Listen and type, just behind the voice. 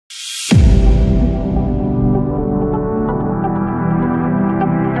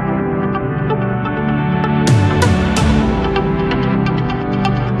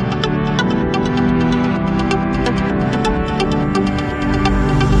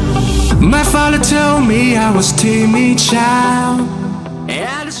My father told me I was timid child.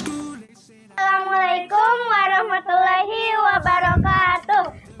 At the school they said Assalamualaikum warahmatullahi wabarakatuh.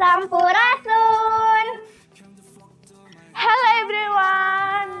 Sampurasun. Hello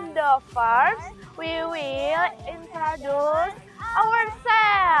everyone. The first we will introduce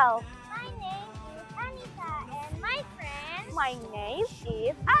ourselves. My name is Annisa and my friend. My name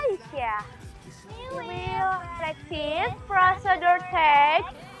is Aisyah. We We will practice procedure take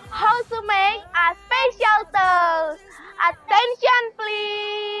how to make a special toast. Attention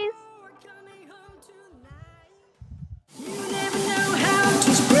please. you never know how to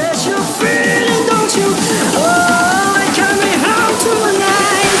express your feeling, don't you? Oh, coming home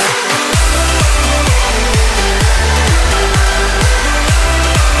tonight.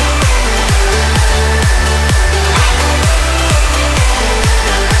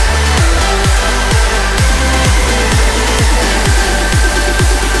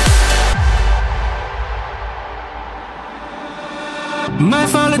 My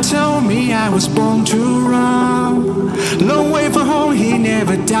father told me I was born to run. Long way from home, he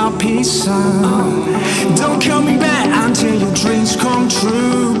never doubt his son. Don't call me back until your dreams come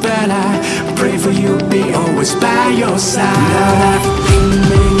true. But I pray for you, be always by your side. Now I've been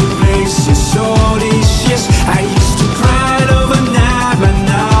many places all these years. I used to cry overnight, but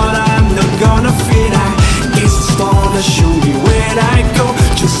now I'm not gonna fear. I guess the stars that show me where I go,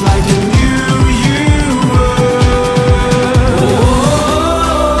 just like the new you were.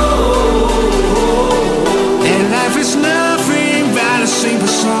 It's nothing but a simple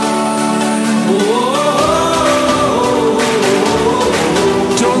song.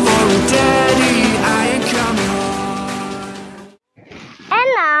 Don't worry, Daddy, I ain't coming home. And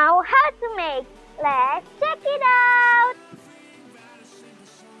now, how to make? Let's check it out.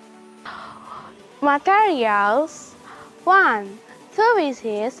 Materials: 1. 2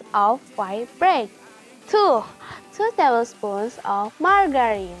 pieces of white bread. 2. 2 tablespoons of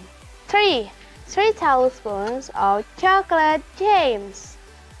margarine. 3. 3 tablespoons of chocolate jams.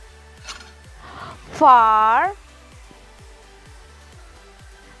 4.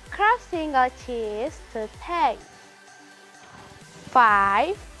 Cracked single cheese to taste.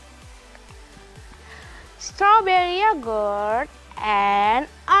 5. Strawberry yogurt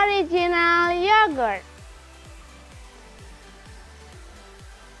and original yogurt.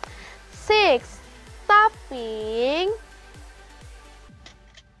 6. Topping: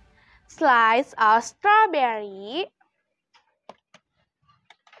 slice of strawberry,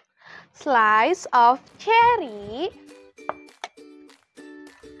 slice of cherry,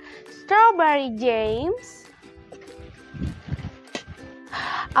 strawberry jams,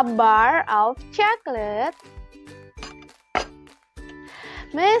 a bar of chocolate,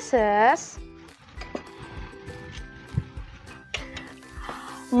 molasses,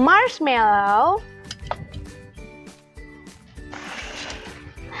 marshmallow,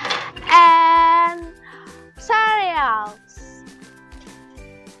 and cereals.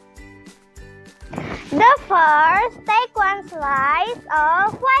 The first, take 1 slice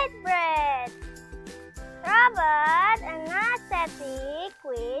of white bread. Rub it anesthetic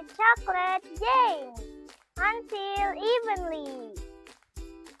with chocolate jam until evenly.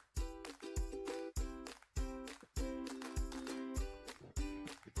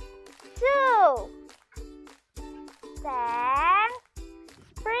 Two. Then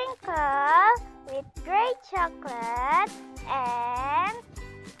sprinkle with grey chocolate and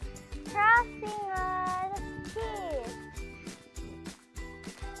frosting on cheese.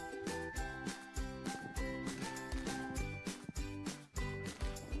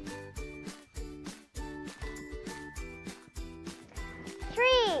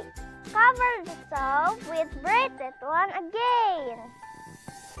 Three. Cover the top with braided one again.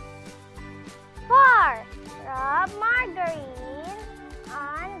 4. Rub margarine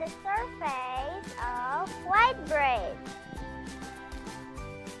on the surface of white bread.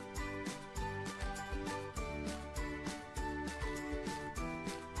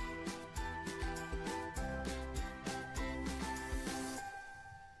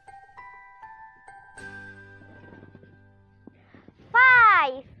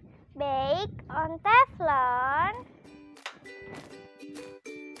 5. Bake on Teflon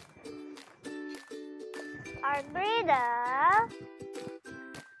or griddle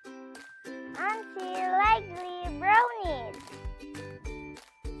until lightly brownish.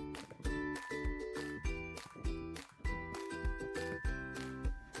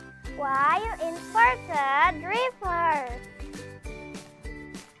 While inverted reverse.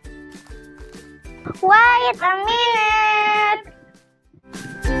 Wait a minute.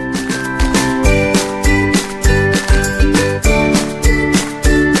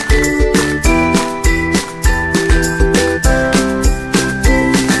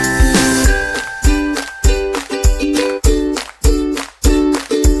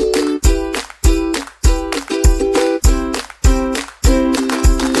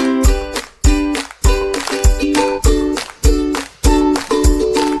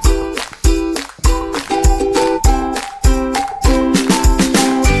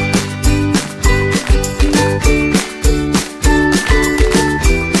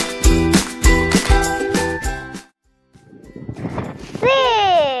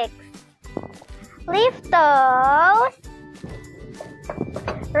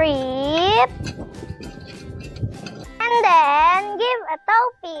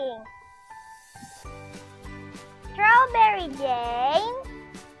 pink. Strawberry jam.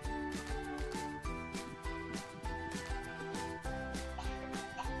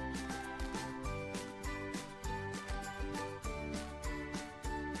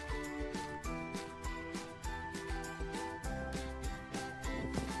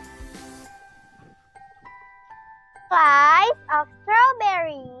 Slice of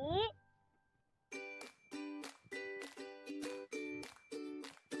strawberry.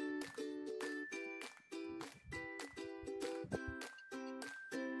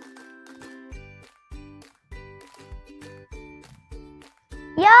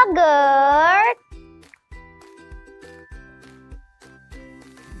 Yogurt.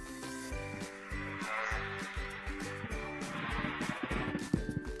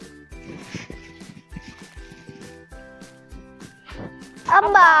 A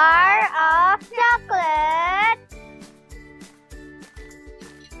bar of chocolate.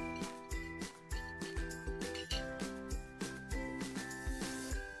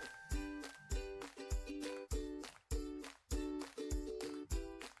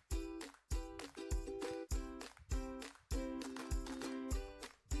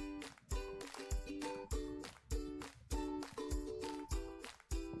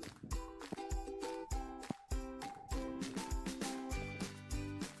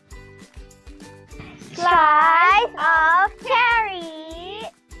 Slice of cherry.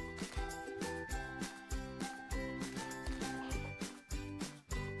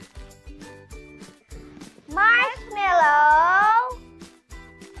 Marshmallow.